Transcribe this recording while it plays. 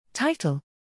Title: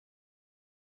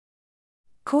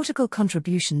 Cortical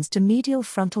Contributions to Medial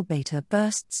Frontal Beta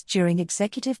Bursts During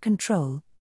Executive Control.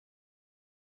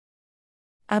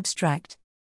 Abstract: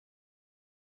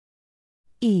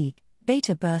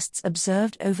 Beta bursts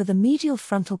observed over the medial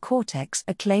frontal cortex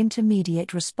are claimed to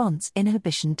mediate response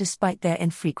inhibition despite their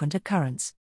infrequent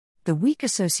occurrence. The weak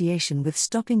association with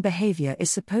stopping behavior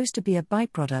is supposed to be a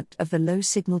byproduct of the low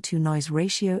signal-to-noise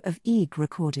ratio of EEG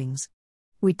recordings.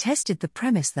 We tested the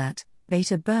premise that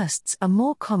beta bursts are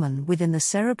more common within the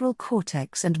cerebral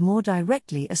cortex and more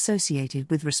directly associated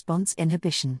with response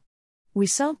inhibition. We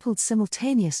sampled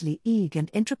simultaneously EEG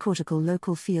and intracortical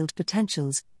local field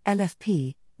potentials,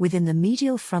 LFP, within the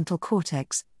medial frontal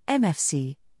cortex,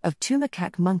 MFC, of two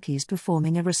macaque monkeys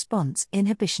performing a response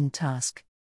inhibition task.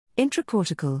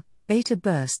 Intracortical beta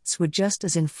bursts were just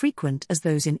as infrequent as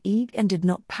those in EEG and did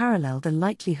not parallel the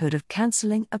likelihood of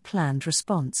cancelling a planned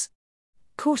response.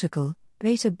 Cortical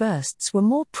beta bursts were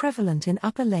more prevalent in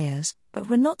upper layers, but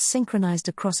were not synchronized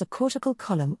across a cortical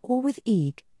column or with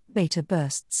EEG beta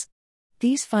bursts.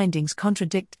 These findings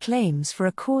contradict claims for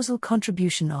a causal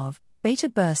contribution of beta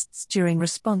bursts during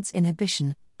response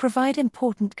inhibition, provide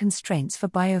important constraints for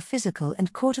biophysical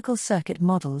and cortical circuit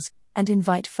models, and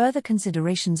invite further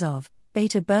considerations of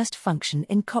beta burst function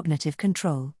in cognitive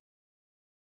control.